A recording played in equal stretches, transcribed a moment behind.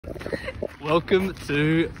Welcome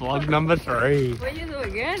to vlog number 3. What are you doing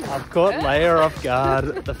again? I've caught Leia off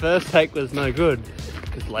guard. The first take was no good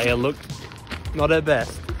because Leia looked not her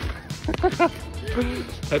best.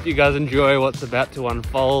 Hope you guys enjoy what's about to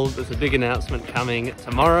unfold. There's a big announcement coming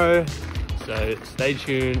tomorrow, so stay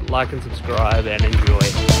tuned, like and subscribe, and enjoy.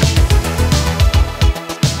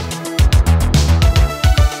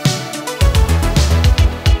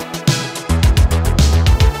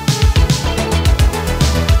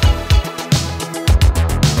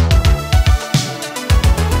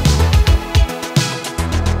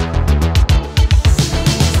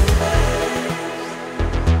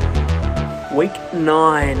 Week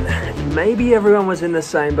 9. Maybe everyone was in the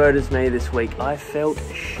same boat as me this week. I felt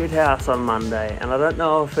shithouse on Monday, and I don't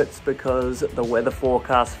know if it's because the weather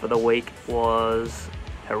forecast for the week was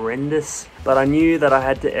horrendous, but I knew that I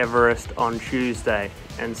had to Everest on Tuesday,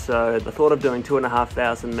 and so the thought of doing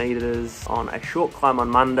 2,500 meters on a short climb on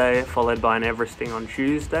Monday followed by an Everesting on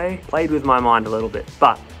Tuesday played with my mind a little bit,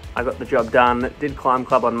 but I got the job done, did Climb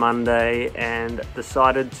Club on Monday and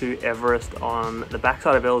decided to Everest on the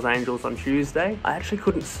backside of Hells Angels on Tuesday. I actually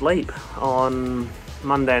couldn't sleep on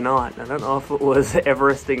Monday night. I don't know if it was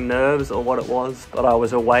Everesting nerves or what it was, but I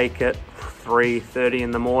was awake at 3:30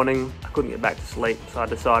 in the morning. I couldn't get back to sleep, so I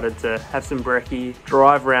decided to have some brekkie,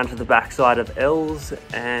 drive around to the backside of Els,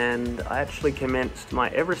 and I actually commenced my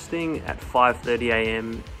Everesting at 5:30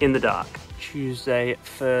 AM in the dark. Tuesday,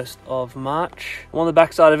 1st of March. I'm on the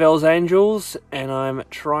backside of Hells Angels and I'm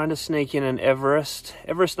trying to sneak in an Everest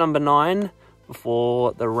number 9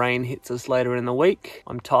 before the rain hits us later in the week.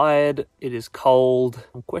 I'm tired, it is cold.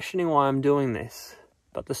 I'm questioning why I'm doing this,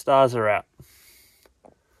 but the stars are out.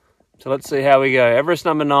 So let's see how we go. Everest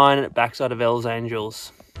number 9 at backside of Hells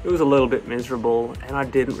Angels. It was a little bit miserable and I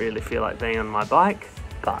didn't really feel like being on my bike,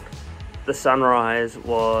 but the sunrise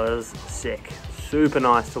was sick. Super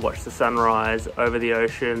nice to watch the sunrise over the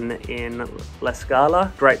ocean in La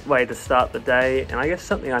Scala. Great way to start the day, and I guess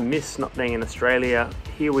something I miss not being in Australia.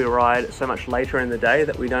 Here we ride so much later in the day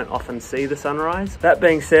that we don't often see the sunrise. That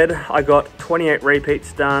being said, I got 28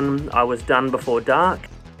 repeats done. I was done before dark.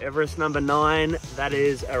 Everest number 9, that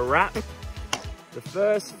is a wrap. The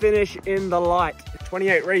first finish in the light.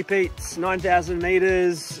 28 repeats, 9,000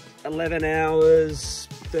 meters, 11 hours,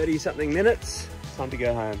 30 something minutes. Time to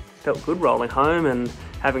go home. Felt good rolling home and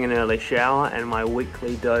having an early shower and my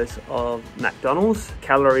weekly dose of McDonald's.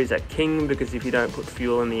 Calories are king because if you don't put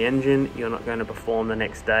fuel in the engine, you're not going to perform the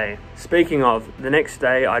next day. Speaking of, the next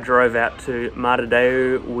day I drove out to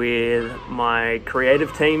Mardadeu with my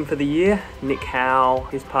creative team for the year, Nick Howe,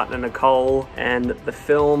 his partner Nicole, and the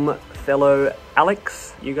film fellow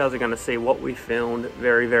Alex. You guys are going to see what we filmed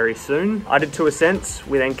very, very soon. I did 2 ascents.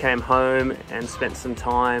 We then came home and spent some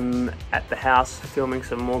time at the house filming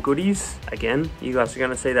some more goodies. Again, you guys are going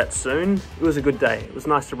to see that soon. It was a good day. It was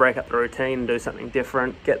nice to break up the routine and do something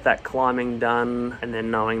different, get that climbing done, and then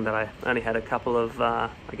knowing that I only had a couple of, I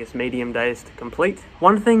guess, medium days to complete.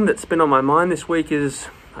 One thing that's been on my mind this week is,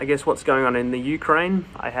 I guess, what's going on in the Ukraine.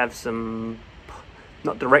 I have some,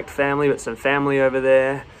 not direct family, but some family over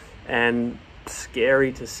there, and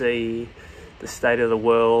scary to see the state of the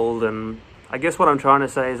world. And I guess what I'm trying to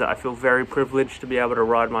say is that I feel very privileged to be able to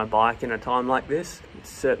ride my bike in a time like this. It's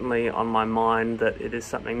certainly on my mind that it is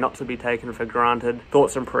something not to be taken for granted.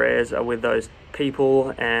 Thoughts and prayers are with those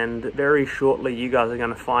people, and very shortly you guys are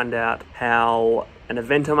going to find out how an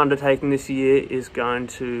event I'm undertaking this year is going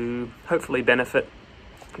to hopefully benefit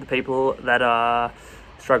the people that are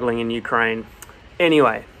struggling in Ukraine.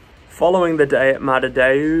 Anyway, following the day at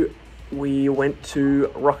Mardadeu, we went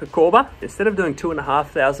to Rocacorba. Instead of doing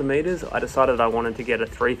 2,500 meters, I decided I wanted to get a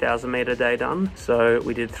 3,000 meter day done. So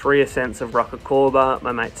we did 3 ascents of Rocacorba.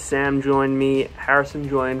 My mate Sam joined me, Harrison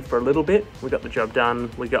joined for a little bit. We got the job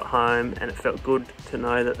done, we got home, and it felt good to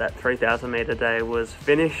know that that 3,000 meter day was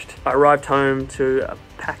finished. I arrived home to a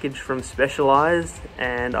package from Specialized,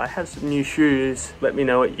 and I have some new shoes. Let me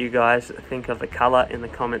know what you guys think of the color in the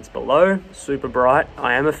comments below. Super bright.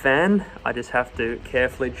 I am a fan. I just have to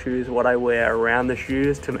carefully choose what I wear around the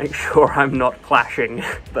shoes to make sure I'm not clashing.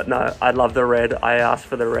 But no, I love the red. I asked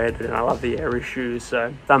for the red and I love the Aries shoes,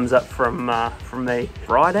 so thumbs up from me.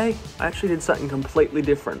 Friday, I actually did something completely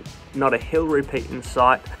different. Not a hill repeat in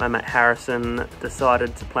sight. My mate Harrison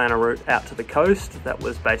decided to plan a route out to the coast that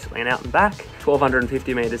was basically an out and back.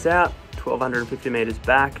 1,250 meters out, 1,250 meters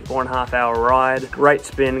back, 4.5 hour ride. Great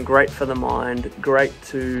spin, great for the mind, great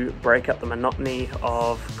to break up the monotony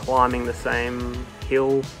of climbing the same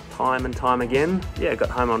hill time and time again. Yeah,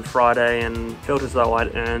 got home on Friday and felt as though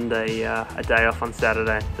I'd earned a day off on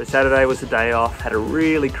Saturday. So Saturday was a day off, had a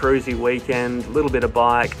really cruisy weekend, a little bit of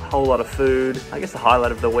bike, a whole lot of food. I guess the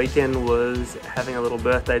highlight of the weekend was having a little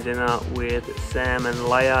birthday dinner with Sam and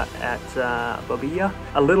Leia at Bobilla,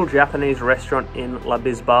 a little Japanese restaurant in La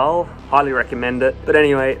Bisbal. Highly recommend it. But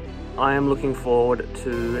anyway, I am looking forward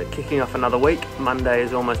to kicking off another week. Monday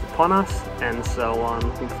is almost upon us, and so I'm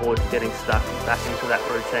looking forward to getting stuck back into that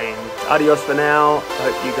routine. Adios for now.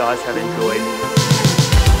 I hope you guys have enjoyed.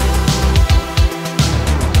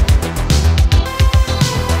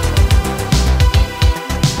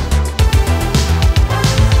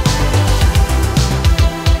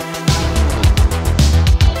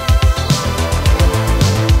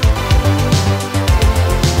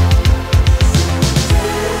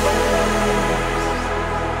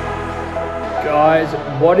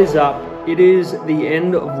 Guys, what is up? It is the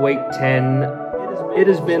end of week 10. It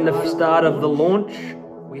has been the start of the launch.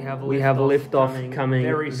 We have a liftoff coming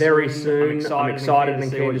very soon. I'm excited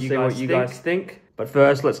and keen to see what you guys think. But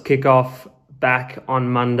first, let's kick off back on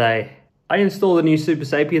Monday. I installed a new Super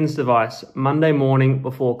Sapiens device Monday morning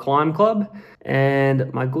before Climb Club,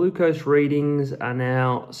 and my glucose readings are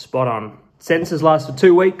now spot on. Sensors last for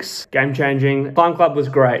 2 weeks, game changing. Climb Club was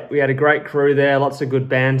great. We had a great crew there, lots of good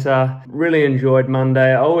banter. Really enjoyed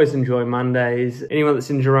Monday. I always enjoy Mondays. Anyone that's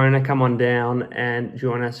in Girona, come on down and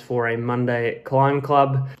join us for a Monday Climb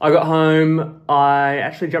Club. I got home, I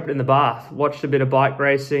actually jumped in the bath, watched a bit of bike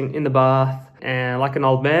racing in the bath, and like an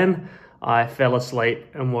old man, I fell asleep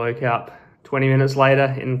and woke up 20 minutes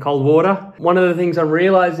later in cold water. One of the things I'm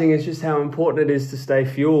realizing is just how important it is to stay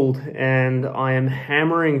fueled, and I am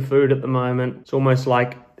hammering food at the moment. It's almost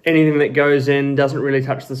like anything that goes in doesn't really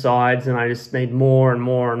touch the sides, and I just need more and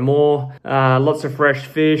more and more. Lots of fresh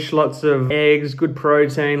fish, lots of eggs, good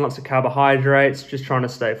protein, lots of carbohydrates. Just trying to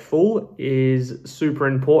stay full is super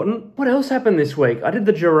important. What else happened this week? I did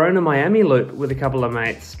the Girona-Miami loop with a couple of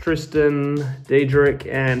mates, Tristan, Diedrich,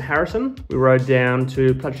 and Harrison. We rode down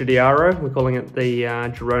to Plaza de Aro. We're calling it the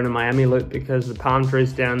Girona-Miami loop because the palm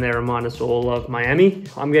trees down there remind us all of Miami.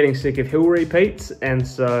 I'm getting sick of hill repeats, and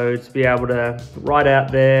so to be able to ride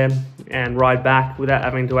out there and ride back without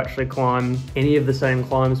having to actually climb any of the same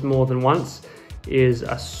climbs more than once is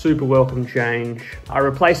a super welcome change. I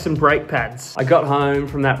replaced some brake pads. I got home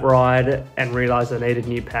from that ride and realized I needed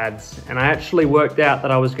new pads, and I actually worked out that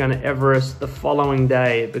I was going to Everest the following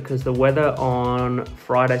day because the weather on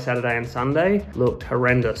Friday, Saturday and Sunday looked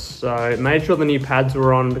horrendous. So I made sure the new pads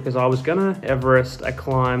were on because I was going to Everest a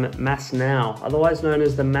climb Masnau, otherwise known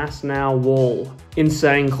as the Masnau Wall.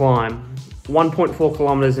 Insane climb. 1.4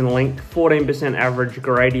 kilometers in length, 14% average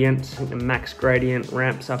gradient. The max gradient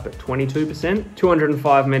ramps up at 22%.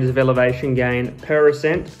 205 meters of elevation gain per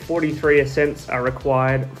ascent. 43 ascents are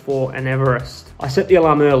required for an Everest. I set the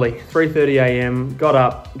alarm early, 3:30 a.m, got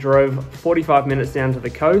up, drove 45 minutes down to the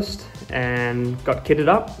coast and got kitted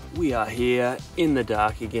up. We are here in the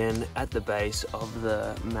dark again at the base of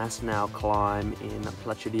the Masnau climb in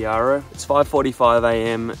Plaza de Aro. It's 5:45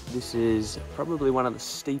 a.m. This is probably one of the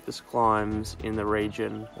steepest climbs in the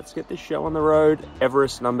region. Let's get this show on the road.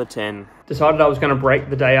 Everest number 10. Decided I was going to break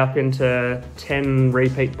the day up into 10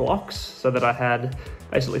 repeat blocks so that I had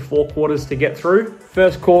basically 4 quarters to get through.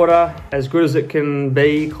 First quarter, as good as it can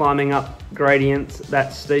be, climbing up gradients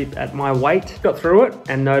that steep at my weight. Got through it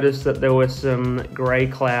and noticed that there were some grey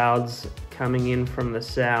clouds coming in from the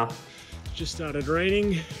south. Just started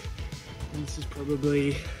raining, and this is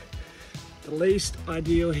probably the least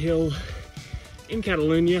ideal hill in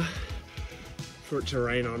Catalonia for it to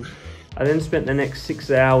rain on. I then spent the next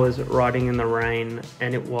 6 hours riding in the rain,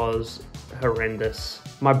 and it was horrendous.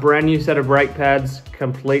 My brand new set of brake pads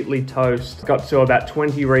completely toast. Got to about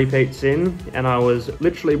 20 repeats in, and I was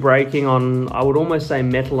literally braking on, I would almost say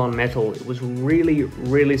metal on metal. It was really,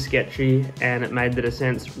 really sketchy, and it made the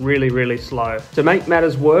descents really, really slow. To make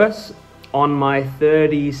matters worse, on my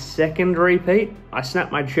 32nd repeat, I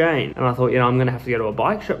snapped my chain, and I thought, you know, I'm gonna have to go to a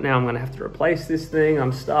bike shop now. I'm gonna have to replace this thing.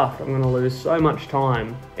 I'm stuffed. I'm gonna lose so much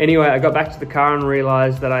time. Anyway, I got back to the car and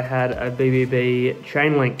realized that I had a BBB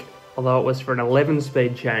chain link, although it was for an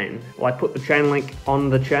 11-speed chain. Well, I put the chain link on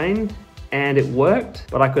the chain and it worked,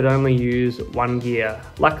 but I could only use 1 gear.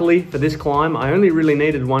 Luckily for this climb, I only really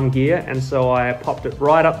needed 1 gear, and so I popped it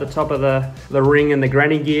right up the top of the ring in the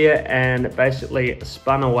granny gear and basically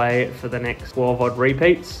spun away for the next 12 odd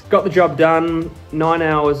repeats. Got the job done, 9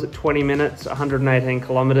 hours, 20 minutes, 118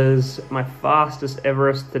 kilometers, my fastest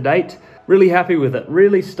Everest to date. Really happy with it.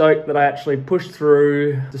 Really stoked that I actually pushed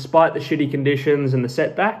through despite the shitty conditions and the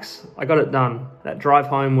setbacks. I got it done. That drive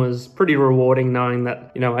home was pretty rewarding, knowing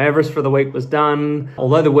that, you know, Everest for the week was done.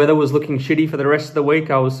 Although the weather was looking shitty for the rest of the week,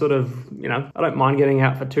 I was sort of, you know, I don't mind getting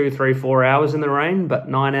out for 2, 3, 4 hours in the rain, but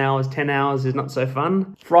 9 hours, 10 hours is not so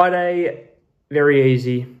fun. Friday, very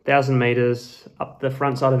easy, 1,000 meters up the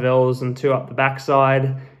front side of Everests and 2 up the back side.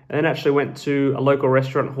 And then actually went to a local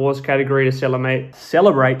restaurant horse category to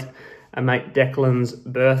celebrate a mate Declan's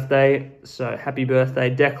birthday. So happy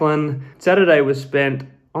birthday, Declan. Saturday was spent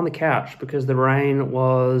on the couch because the rain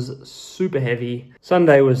was super heavy.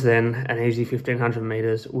 Sunday was then an easy 1,500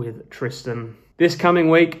 meters with Tristan. This coming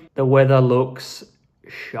week, the weather looks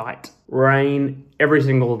shite. Rain every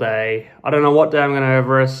single day. I don't know what day I'm going to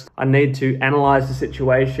Everest. I need to analyze the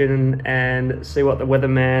situation and see what the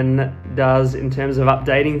weatherman does in terms of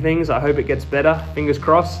updating things. I hope it gets better. Fingers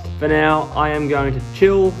crossed. For now, I am going to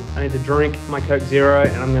chill. I need to drink my Coke Zero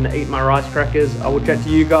and I'm going to eat my rice crackers. I will chat to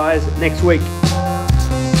you guys next week.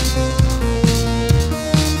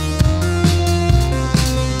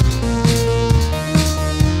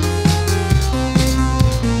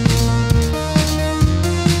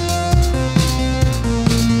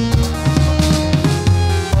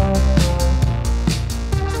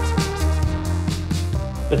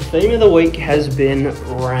 The theme of the week has been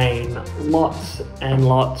rain. Lots and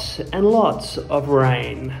lots and lots of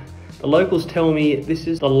rain. The locals tell me this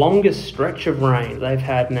is the longest stretch of rain they've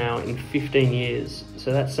had now in 15 years,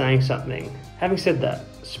 so that's saying something. Having said that,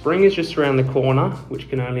 spring is just around the corner, which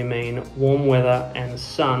can only mean warm weather and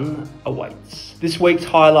sun awaits. This week's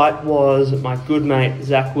highlight was my good mate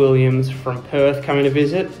Zach Williams from Perth coming to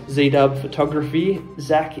visit, Z-Dub Photography.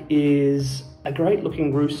 Zach is a great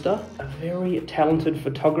looking rooster, a very talented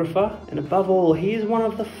photographer, and above all, he is one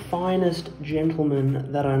of the finest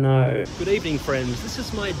gentlemen that I know. Good evening, friends. This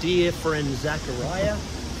is my dear friend Zachariah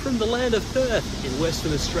from the land of Perth in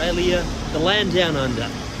Western Australia, the land down under.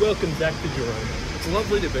 Welcome back to Girona. It's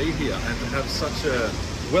lovely to be here and to have such a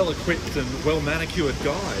well-equipped and well-manicured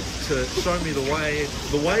guide to show me the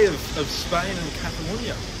way of Spain and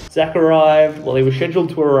Catalonia. Zach arrived, well, he was scheduled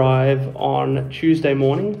to arrive on Tuesday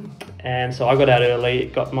morning. And so I got out early,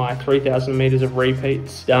 got my 3,000 meters of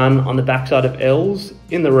repeats done on the backside of Els,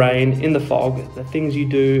 in the rain, in the fog, the things you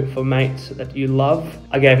do for mates that you love.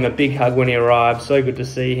 I gave him a big hug when he arrived, so good to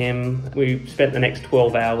see him. We spent the next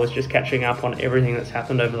 12 hours just catching up on everything that's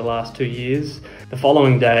happened over the last 2 years. The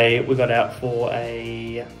following day, we got out for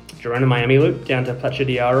a Girona Miami loop down to Placha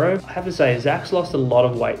de Aro. I have to say, Zach's lost a lot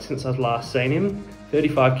of weight since I've last seen him.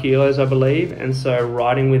 35 kilos, I believe, and so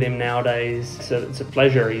riding with him nowadays, it's a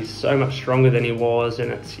pleasure. He's so much stronger than he was,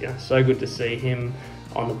 and it's so good to see him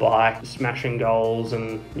on the bike, smashing goals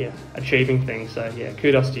and achieving things. So yeah,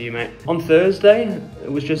 kudos to you, mate. On Thursday,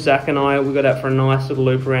 it was just Zach and I. We got out for a nice little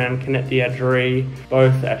loop around Canet d'Adri,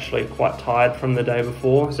 both actually quite tired from the day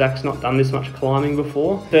before. Zach's not done this much climbing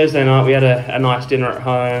before. Thursday night, we had a nice dinner at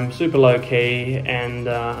home, super low key, and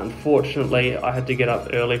unfortunately, I had to get up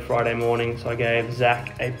early Friday morning, so I gave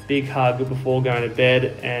Zach a big hug before going to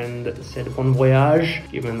bed and said bon voyage,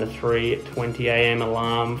 given the 3:20 a.m.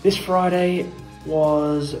 alarm. This Friday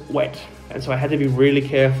was wet, and so I had to be really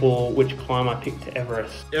careful which climb I picked to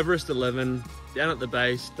Everest. Everest 11, down at the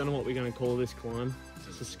base. Don't know what we're going to call this climb.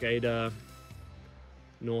 It's a Skater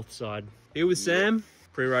north side. Here with Sam,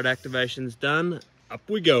 pre-ride activation's done. Up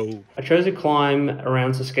we go. I chose a climb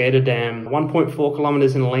around Cascada Dam, 1.4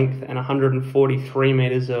 kilometers in length and 143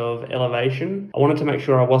 meters of elevation. I wanted to make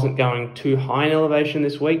sure I wasn't going too high in elevation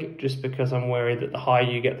this week, just because I'm worried that the higher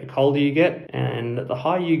you get, the colder you get, and the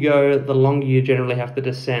higher you go, the longer you generally have to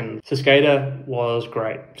descend. Cascada was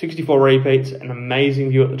great. 64 repeats, an amazing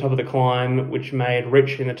view at the top of the climb, which made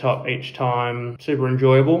reaching the top each time super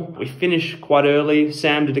enjoyable. We finished quite early.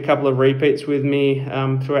 Sam did a couple of repeats with me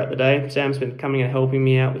throughout the day. Sam's been coming and helping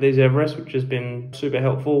me out with these Everests, which has been super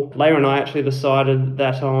helpful. Layla and I actually decided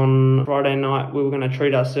that on Friday night we were going to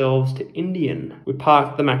treat ourselves to Indian. We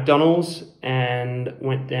parked the McDonald's and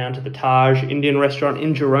went down to the Taj Indian restaurant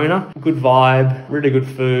in Girona. Good vibe, really good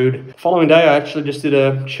food. Following day I actually just did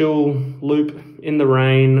a chill loop in the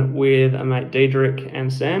rain with a mate Diedrich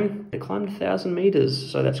and Sam. They climbed 1,000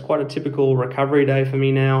 meters, so that's quite a typical recovery day for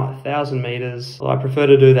me now, 1,000 meters. Well, I prefer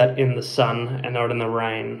to do that in the sun and not in the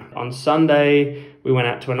rain. On Sunday, we went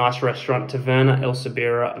out to a nice restaurant, Taverna El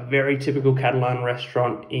Sabira, a very typical Catalan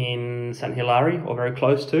restaurant in Sant Hilari, or very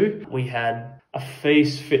close to. We had a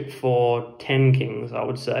feast fit for 10 kings, I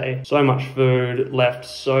would say. So much food, left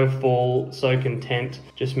so full, so content.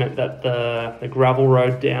 Just meant that the gravel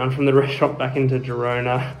road down from the restaurant back into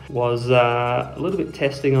Girona was a little bit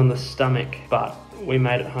testing on the stomach, but we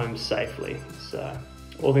made it home safely. So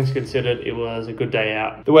all things considered, it was a good day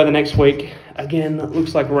out. The weather next week, again,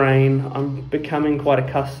 looks like rain. I'm becoming quite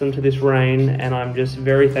accustomed to this rain, and I'm just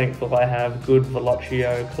very thankful I have good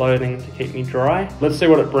Velocio clothing to keep me dry. Let's see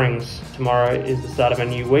what it brings. Tomorrow is the start of a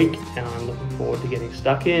new week, and I'm looking forward to getting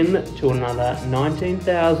stuck in to another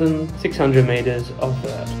 19,600 meters of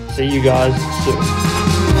vert. See you guys soon.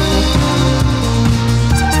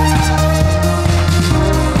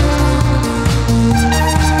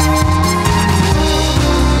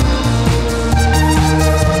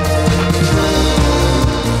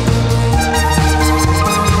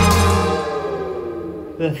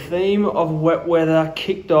 The theme of wet weather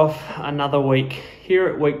kicked off another week. Here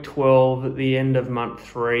at week 12, at the end of month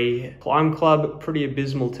 3. Climb Club, pretty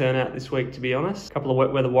abysmal turnout this week, to be honest. A couple of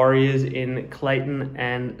wet weather warriors in Clayton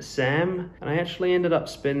and Sam. And I actually ended up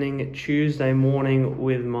spending Tuesday morning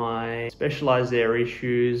with my Specialized Airy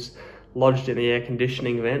shoes lodged in the air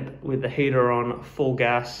conditioning vent with the heater on full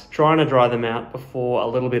gas, trying to dry them out before a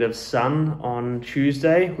little bit of sun on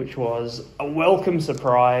Tuesday, which was a welcome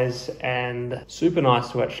surprise and super nice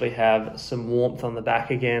to actually have some warmth on the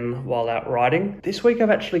back again while out riding. This week I've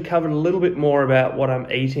actually covered a little bit more about what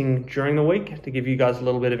I'm eating during the week to give you guys a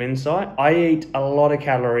little bit of insight. I eat a lot of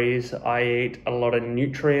calories, I eat a lot of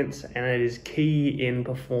nutrients, and it is key in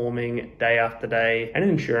performing day after day and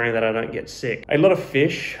ensuring that I don't get sick. A lot of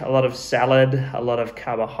fish, a lot of salad, a lot of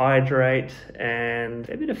carbohydrate, and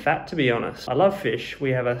a bit of fat, to be honest. I love fish. We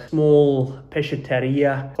have a small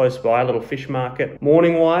pescateria close by, a little fish market.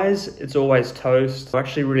 Morning wise, it's always toast. We're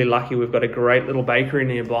actually really lucky. We've got a great little bakery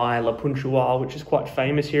nearby, La Punchual, which is quite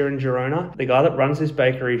famous here in Girona. The guy that runs this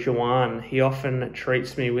bakery, Joan, he often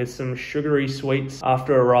treats me with some sugary sweets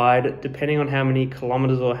after a ride, depending on how many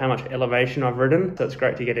kilometers or how much elevation I've ridden. So it's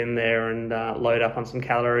great to get in there and load up on some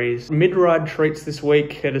calories. Mid-ride treats this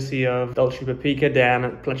week, courtesy of Dolce Papica down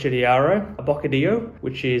at Placediaro, a bocadillo,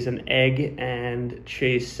 which is an egg and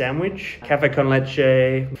cheese sandwich. Cafe con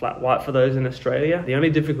leche, flat white for those in Australia. The only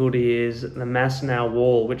difficulty is the Masnau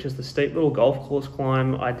wall, which is the steep little golf course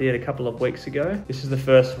climb I did a couple of weeks ago. This is the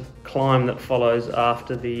first climb that follows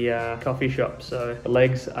after the coffee shop, so the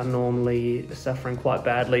legs are normally suffering quite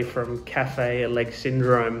badly from cafe leg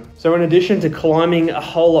syndrome. So in addition to climbing a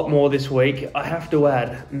whole lot more this week, I have to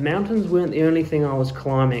add, mountains weren't the only thing I was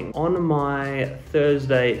climbing. On my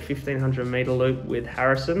Thursday 1500 meter loop with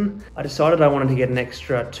Harrison, I decided I wanted to get an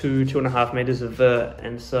extra 2.5 meters of vert,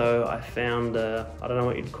 and so I found I don't know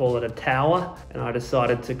what you'd call it, a tower, and I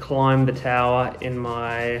decided to climb the tower in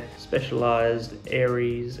my Specialized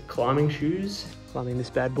Aries climbing shoes. Climbing this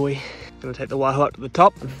bad boy. Gonna take the Wahoo up to the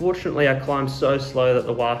top. Unfortunately, I climbed so slow that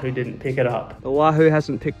the Wahoo didn't pick it up. The Wahoo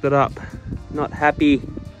hasn't picked it up. Not happy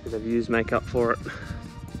because I've used makeup for it.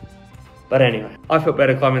 But anyway, I felt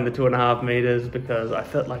better climbing the 2.5 meters because I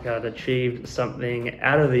felt like I'd achieved something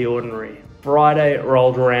out of the ordinary. Friday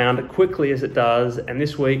rolled around quickly as it does, and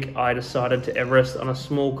this week I decided to Everest on a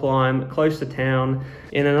small climb close to town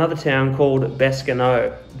in another town called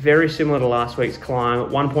Bescanó. Very similar to last week's climb,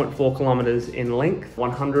 1.4 kilometers in length,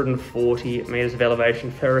 140 meters of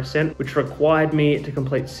elevation per ascent, which required me to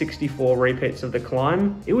complete 64 repeats of the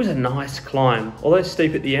climb. It was a nice climb, although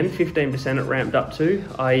steep at the end, 15% it ramped up to.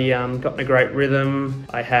 I got in a great rhythm.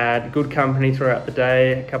 I had good company throughout the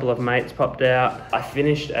day. A couple of mates popped out. I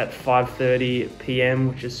finished at 5:30 p.m,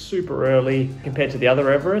 which is super early compared to the other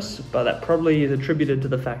Everests, but that probably is attributed to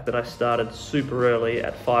the fact that I started super early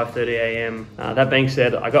at 5:30 a.m. That being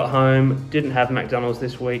said, I got home, didn't have McDonald's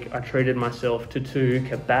this week. I treated myself to 2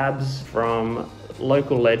 kebabs from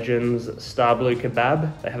local legends, Star Blue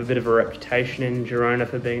Kebab. They have a bit of a reputation in Girona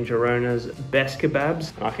for being Girona's best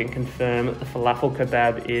kebabs. And I can confirm that the falafel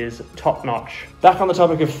kebab is top notch. Back on the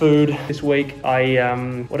topic of food, this week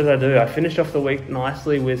what did I do? I finished off the week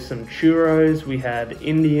nicely with some churros. We had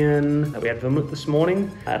Indian, we had vermouth this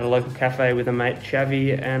morning at a local cafe with a mate,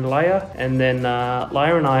 Chavi and Leia. And then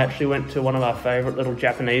Leia and I actually went to one of our favorite little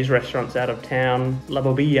Japanese restaurants out of town, La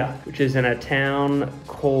Bobilla, which is in a town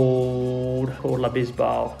called La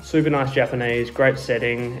Bisbal. Super nice Japanese, great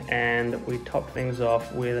setting, and we topped things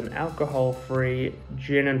off with an alcohol-free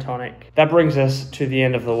gin and tonic. That brings us to the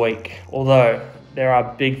end of the week. Although there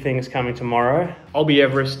are big things coming tomorrow. I'll be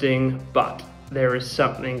Everesting, but there is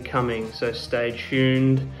something coming, so stay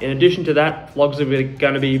tuned. In addition to that, vlogs are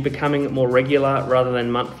going to be becoming more regular rather than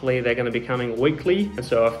monthly. They're going to be coming weekly. And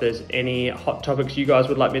so if there's any hot topics you guys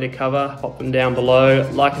would like me to cover, pop them down below.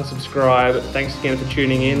 Like and subscribe. Thanks again for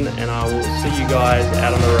tuning in, and I will see you guys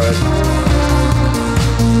out on the road.